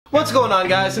What's going on,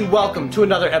 guys, and welcome to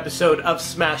another episode of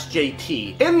Smash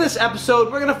JT. In this episode,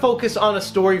 we're going to focus on a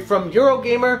story from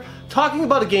Eurogamer talking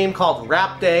about a game called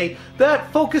Rap Day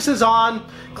that focuses on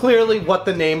clearly what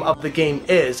the name of the game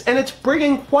is, and it's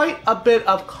bringing quite a bit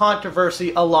of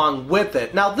controversy along with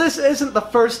it. Now, this isn't the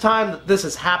first time that this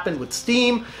has happened with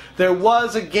Steam. There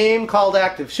was a game called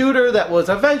Active Shooter that was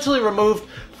eventually removed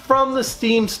from the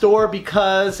Steam store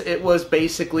because it was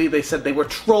basically, they said they were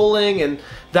trolling, and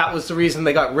that was the reason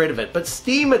they got rid of it. But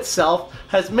Steam itself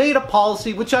has made a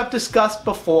policy, which I've discussed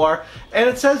before, and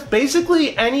it says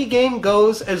basically any game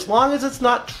goes as long as it's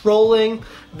not trolling,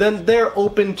 then they're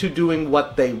open to doing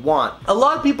what they want. A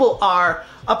lot of people are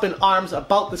up in arms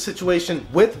about the situation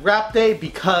with Rap Day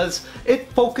because it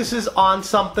focuses on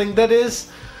something that is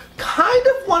kind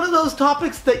of one of those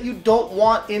topics that you don't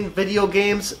want in video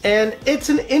games, and it's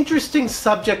an interesting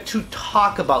subject to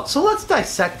talk about. So let's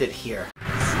dissect it here.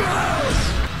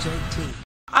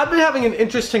 I've been having an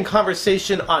interesting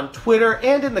conversation on Twitter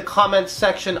and in the comments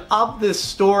section of this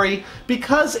story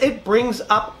because it brings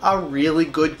up a really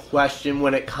good question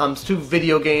when it comes to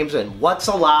video games and what's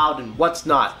allowed and what's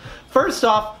not. First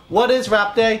off, what is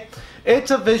Rap Day?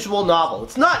 It's a visual novel.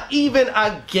 It's not even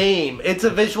a game, it's a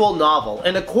visual novel.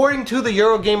 And according to the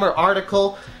Eurogamer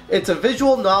article, it's a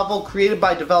visual novel created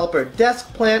by developer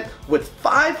Deskplant with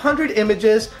 500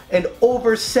 images and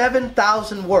over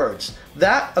 7,000 words.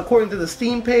 That, according to the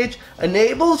Steam page,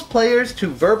 enables players to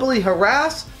verbally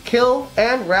harass, kill,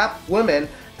 and rap women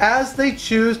as they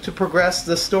choose to progress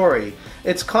the story.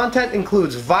 Its content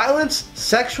includes violence,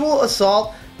 sexual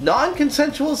assault,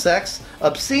 non-consensual sex,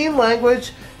 obscene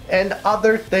language, and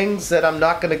other things that I'm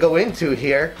not going to go into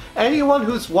here. Anyone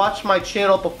who's watched my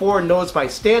channel before knows my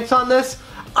stance on this.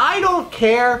 I don't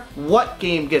care what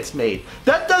game gets made.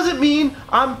 That doesn't mean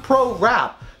I'm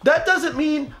pro-rap. That doesn't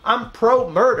mean I'm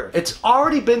pro-murder. It's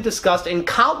already been discussed in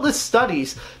countless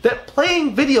studies that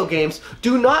playing video games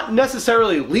do not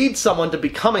necessarily lead someone to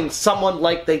becoming someone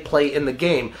like they play in the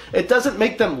game. It doesn't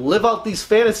make them live out these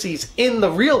fantasies in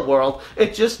the real world.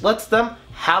 It just lets them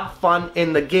have fun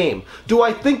in the game. Do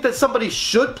I think that somebody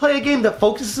should play a game that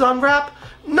focuses on rap?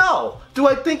 No. Do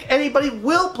I think anybody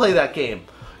will play that game?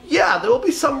 Yeah, there will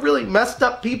be some really messed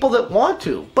up people that want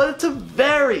to, but it's a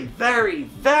very, very,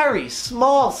 very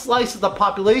small slice of the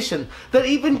population that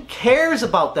even cares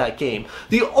about that game.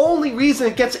 The only reason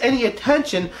it gets any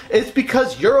attention is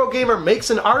because Eurogamer makes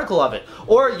an article of it,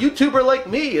 or a YouTuber like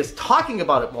me is talking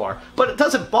about it more. But it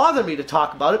doesn't bother me to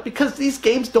talk about it because these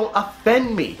games don't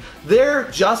offend me.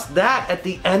 They're just that at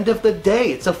the end of the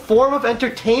day. It's a form of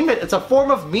entertainment, it's a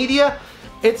form of media.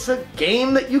 It's a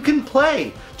game that you can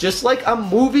play, just like a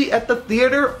movie at the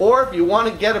theater, or if you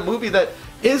want to get a movie that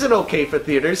isn't okay for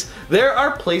theaters, there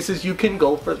are places you can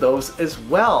go for those as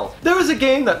well. There was a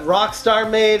game that Rockstar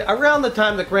made around the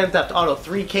time that Grand Theft Auto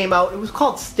 3 came out. It was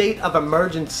called State of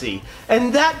Emergency,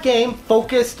 and that game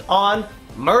focused on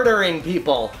murdering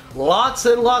people. Lots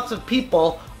and lots of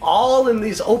people, all in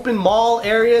these open mall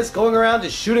areas, going around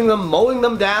just shooting them, mowing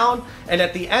them down, and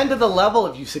at the end of the level,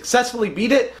 if you successfully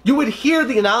beat it, you would hear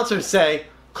the announcer say,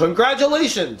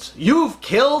 "Congratulations, you've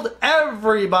killed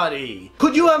everybody."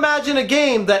 Could you imagine a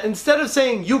game that instead of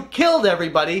saying you killed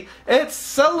everybody,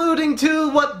 it's alluding to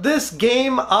what this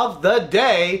game of the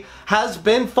day has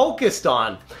been focused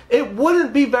on? It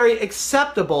wouldn't be very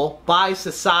acceptable by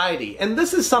society, and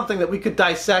this is something that we could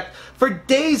dissect for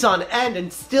days on end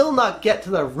and still not get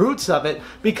to the roots of it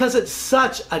because it's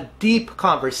such a deep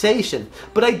conversation.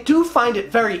 But I do find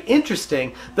it very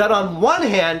interesting that on one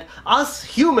hand, us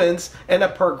humans in a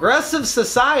progressive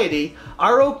society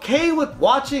are okay with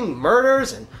watching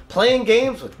murders and playing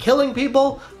games with killing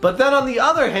people, but then on the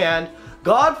other hand,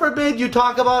 God forbid you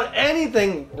talk about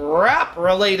anything rap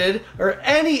related or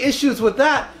any issues with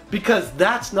that, because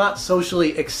that's not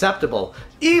socially acceptable.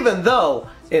 Even though,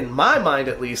 in my mind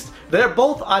at least, they're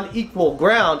both on equal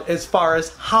ground as far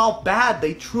as how bad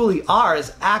they truly are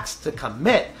as acts to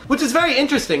commit. Which is very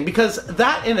interesting because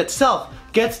that in itself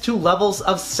gets to levels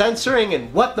of censoring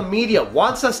and what the media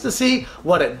wants us to see,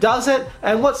 what it doesn't,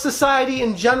 and what society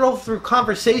in general through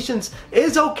conversations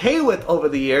is okay with over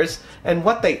the years, and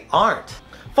what they aren't.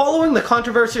 Following the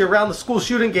controversy around the school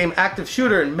shooting game Active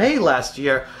Shooter in May last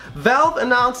year, Valve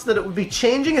announced that it would be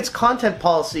changing its content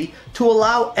policy to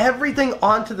allow everything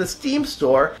onto the Steam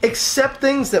store except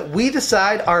things that we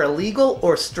decide are illegal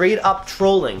or straight up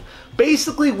trolling.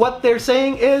 Basically what they're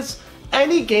saying is,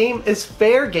 any game is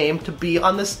fair game to be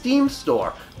on the Steam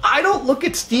store. I don't look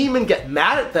at Steam and get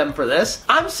mad at them for this.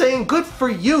 I'm saying good for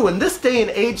you in this day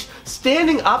and age,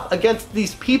 standing up against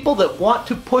these people that want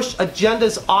to push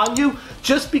agendas on you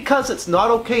Just because it's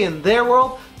not okay in their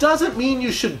world doesn't mean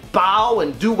you should bow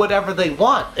and do whatever they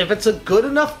want. If it's a good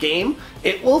enough game,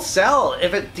 it will sell.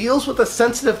 If it deals with a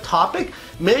sensitive topic,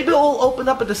 maybe it will open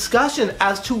up a discussion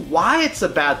as to why it's a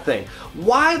bad thing,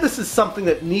 why this is something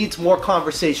that needs more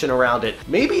conversation around it.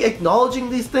 Maybe acknowledging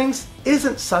these things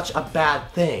isn't such a bad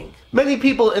thing. Many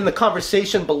people in the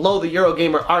conversation below the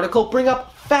Eurogamer article bring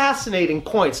up fascinating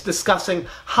points discussing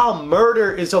how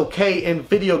murder is okay in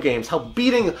video games, how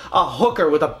beating a hooker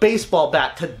with a baseball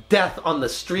bat to death on the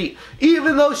street,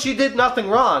 even though she did nothing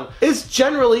wrong, is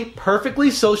generally perfectly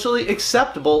socially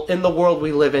acceptable in the world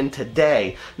we live in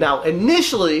today. Now,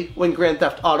 initially, when Grand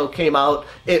Theft Auto came out,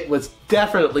 it was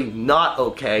definitely not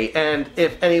okay, and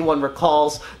if anyone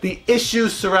recalls the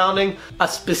issues surrounding a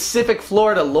specific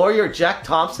Florida lawyer, Jack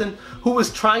Thompson, who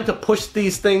was trying to push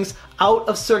these things out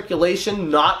of circulation,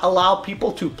 not allow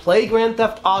people to play Grand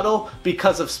Theft Auto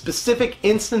because of specific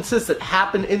instances that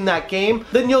happened in that game,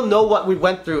 then you'll know what we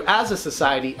went through as a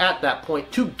society at that point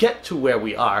to get to where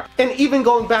we are. And even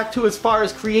going back to as far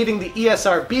as creating the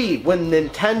ESRB, when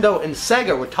Nintendo and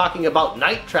Sega were talking about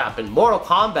Night Trap and Mortal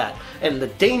Kombat and the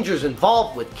dangers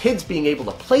involved with kids being able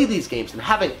to play these games and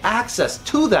having access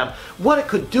to them, what it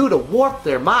could do to warp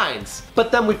their minds.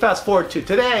 But then we fast forward to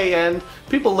today and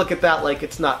people look at that like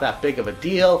it's not that big of a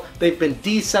deal. They've been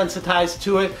desensitized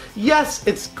to it. Yes,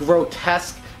 it's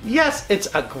grotesque. Yes, it's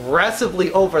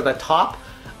aggressively over the top,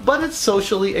 but it's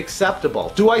socially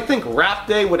acceptable. Do I think Rap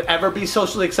Day would ever be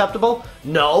socially acceptable?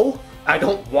 No. I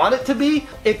don't want it to be.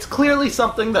 It's clearly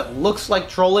something that looks like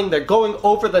trolling. They're going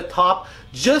over the top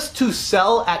just to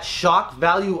sell at shock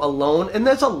value alone, and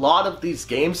there's a lot of these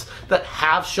games that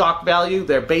have shock value.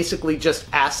 They're basically just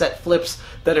asset flips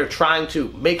that are trying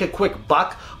to make a quick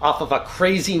buck off of a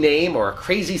crazy name or a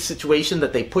crazy situation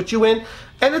that they put you in.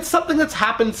 And it's something that's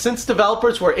happened since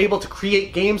developers were able to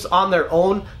create games on their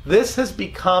own. This has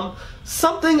become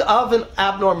something of an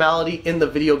abnormality in the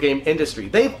video game industry.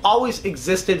 They've always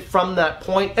existed from that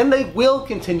point, and they will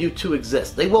continue to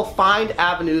exist. They will find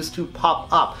avenues to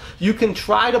pop up. You can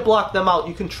try to block them out,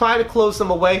 you can try to close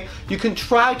them away, you can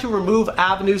try to remove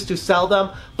avenues to sell them,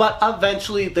 but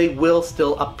eventually they will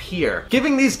still appear.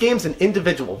 Giving these games an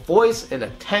individual voice and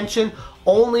attention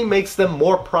only makes them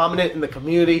more prominent in the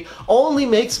community, only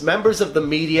makes members of the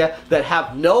media that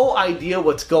have no idea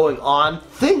what's going on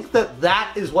think that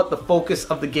that is what the focus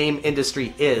of the game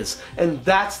industry is. And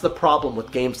that's the problem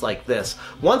with games like this.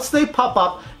 Once they pop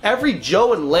up, every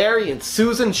Joe and Larry and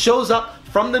Susan shows up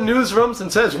from the newsrooms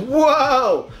and says,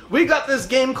 "Whoa, we got this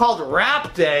game called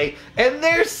Rap Day and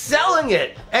they're selling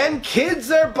it and kids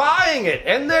are buying it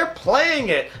and they're playing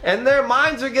it and their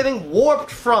minds are getting warped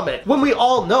from it." When we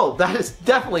all know that is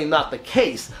definitely not the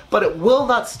case, but it will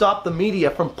not stop the media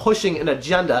from pushing an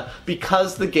agenda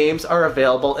because the games are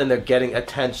available and they're getting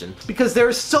attention. Because there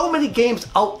are so many games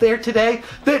out there today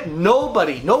that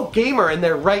nobody, no gamer in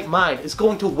their right mind is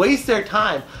going to waste their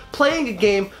time playing a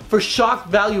game for shock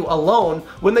value alone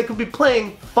when they could be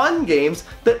playing fun games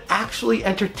that actually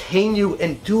entertain you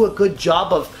and do a good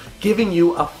job of giving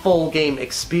you a full game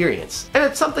experience. And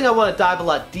it's something I want to dive a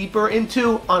lot deeper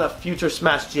into on a future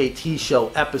Smash JT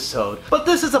Show episode. But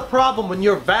this is a problem when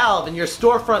your Valve and your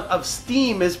storefront of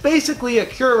Steam is basically a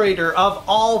curator of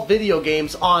all video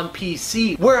games on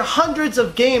PC, where hundreds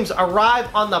of games arrive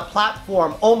on the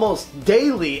platform almost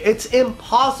daily. It's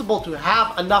impossible to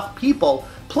have enough people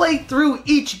play through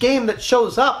each game that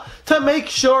shows up to make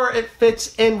sure it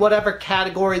fits in whatever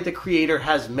category the creator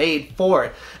has made for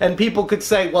it. And people could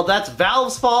say, well, that's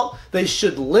Valve's fault. They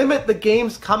should limit the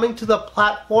games coming to the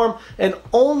platform and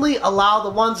only allow the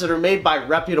ones that are made by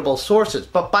reputable sources.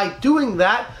 But by doing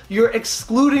that, you're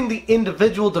excluding the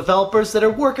individual developers that are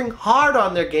working hard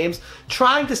on their games,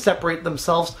 trying to separate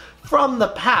themselves from the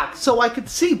pack. So I could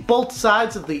see both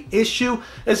sides of the issue.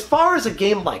 As far as a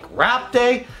game like Rap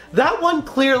Day, that one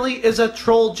clearly is a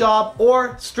troll job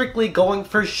or strictly going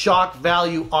for shock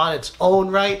value on its own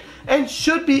right and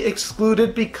should be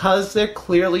excluded because they're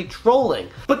clearly trolling.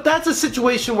 But that's a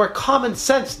situation where common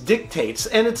sense dictates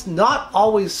and it's not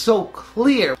always so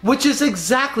clear, which is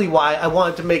exactly why I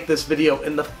wanted to make this video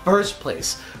in the first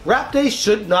place. Rap Day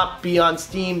should not be on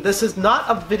Steam. This is not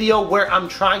a video where I'm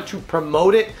trying to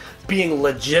promote it being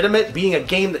legitimate, being a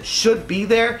game that should be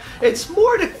there. It's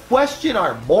more to question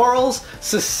our morals,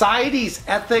 society's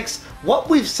ethics, what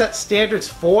we've set standards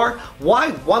for,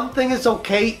 why one thing is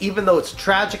okay even though it's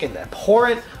tragic and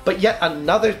abhorrent, but yet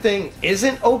another thing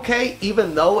isn't okay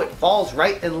even though it falls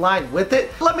right in line with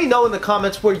it. Let me know in the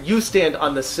comments where you stand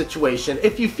on this situation.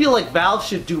 If you feel like Valve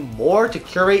should do more to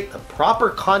curate the proper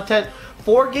content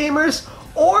for gamers,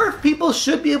 or if people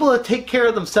should be able to take care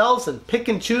of themselves and pick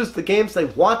and choose the games they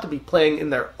want to be playing in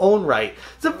their own right.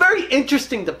 It's a very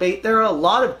interesting debate. There are a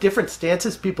lot of different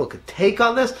stances people could take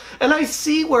on this, and I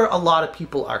see where a lot of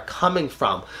people are coming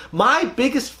from. My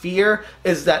biggest fear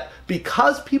is that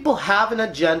because people have an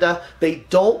agenda, they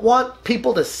don't want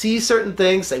people to see certain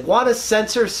things, they want to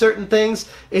censor certain things,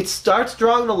 it starts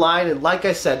drawing the line, and like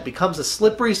I said, becomes a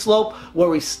slippery slope where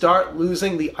we start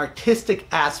losing the artistic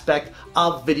aspect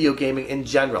of video gaming in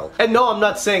general. And no, I'm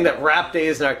not saying that Rap Day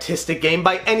is an artistic game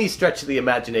by any stretch of the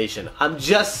imagination. I'm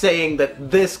just saying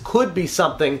that this could be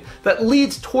something that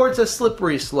leads towards a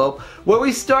slippery slope where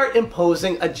we start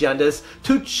imposing agendas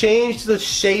to change the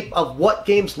shape of what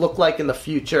games look like in the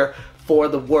future for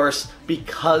the worse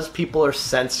because people are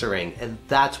censoring, and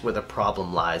that's where the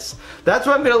problem lies. That's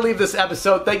where I'm going to leave this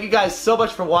episode. Thank you guys so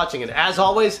much for watching, and as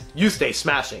always, you stay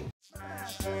smashing.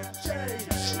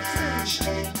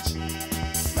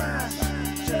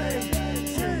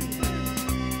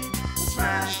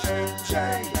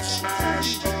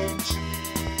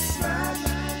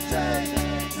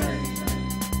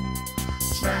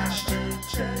 Smash